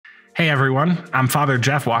Hey everyone, I'm Father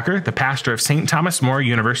Jeff Walker, the pastor of St. Thomas More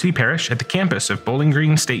University Parish at the campus of Bowling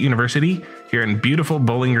Green State University here in beautiful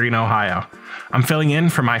Bowling Green, Ohio. I'm filling in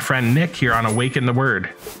for my friend Nick here on Awaken the Word,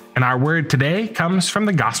 and our word today comes from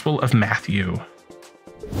the Gospel of Matthew.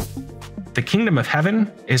 The kingdom of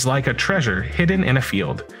heaven is like a treasure hidden in a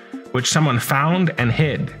field, which someone found and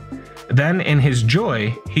hid. Then in his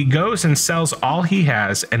joy, he goes and sells all he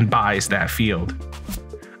has and buys that field.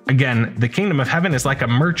 Again, the kingdom of heaven is like a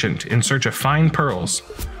merchant in search of fine pearls.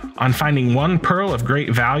 On finding one pearl of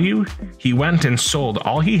great value, he went and sold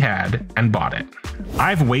all he had and bought it.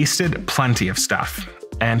 I've wasted plenty of stuff,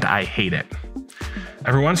 and I hate it.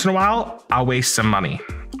 Every once in a while, I'll waste some money.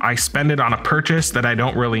 I spend it on a purchase that I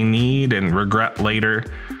don't really need and regret later.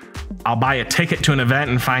 I'll buy a ticket to an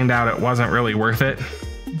event and find out it wasn't really worth it.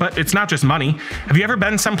 But it's not just money. Have you ever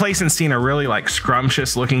been someplace and seen a really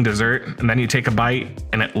scrumptious looking dessert and then you take a bite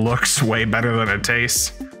and it looks way better than it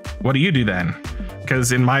tastes? What do you do then?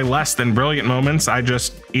 Because in my less than brilliant moments, I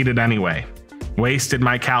just eat it anyway. Wasted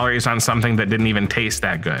my calories on something that didn't even taste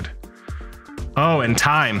that good. Oh, and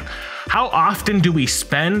time. How often do we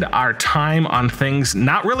spend our time on things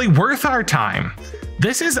not really worth our time?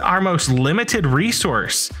 This is our most limited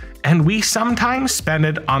resource, and we sometimes spend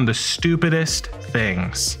it on the stupidest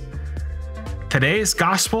things. Today's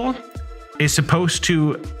gospel is supposed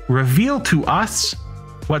to reveal to us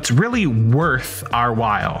what's really worth our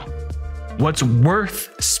while, what's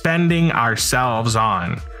worth spending ourselves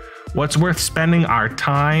on, what's worth spending our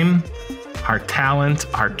time, our talent,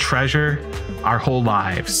 our treasure, our whole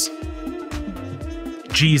lives.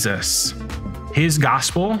 Jesus, his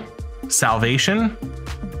gospel, salvation,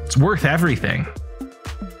 it's worth everything.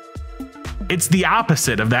 It's the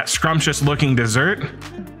opposite of that scrumptious looking dessert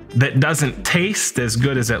that doesn't taste as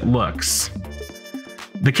good as it looks.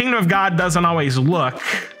 The kingdom of God doesn't always look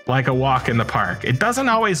like a walk in the park. It doesn't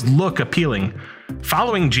always look appealing.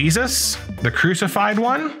 Following Jesus, the crucified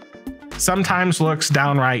one, sometimes looks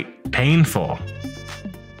downright painful.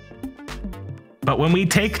 But when we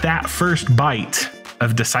take that first bite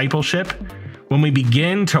of discipleship, when we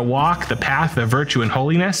begin to walk the path of virtue and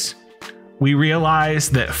holiness, we realize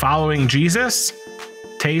that following Jesus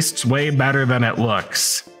tastes way better than it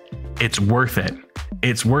looks. It's worth it.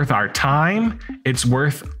 It's worth our time. It's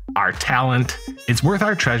worth our talent. It's worth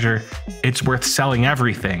our treasure. It's worth selling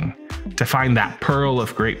everything to find that pearl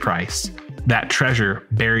of great price, that treasure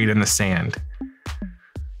buried in the sand.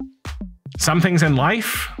 Some things in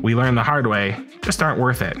life we learn the hard way just aren't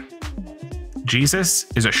worth it.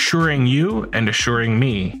 Jesus is assuring you and assuring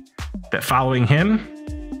me that following him,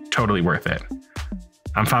 totally worth it.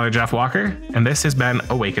 I'm Father Jeff Walker, and this has been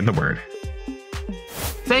Awaken the Word.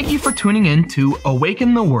 Thank you for tuning in to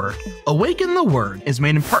Awaken the Word. Awaken the Word is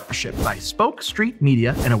made in partnership by Spoke Street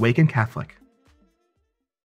Media and Awaken Catholic.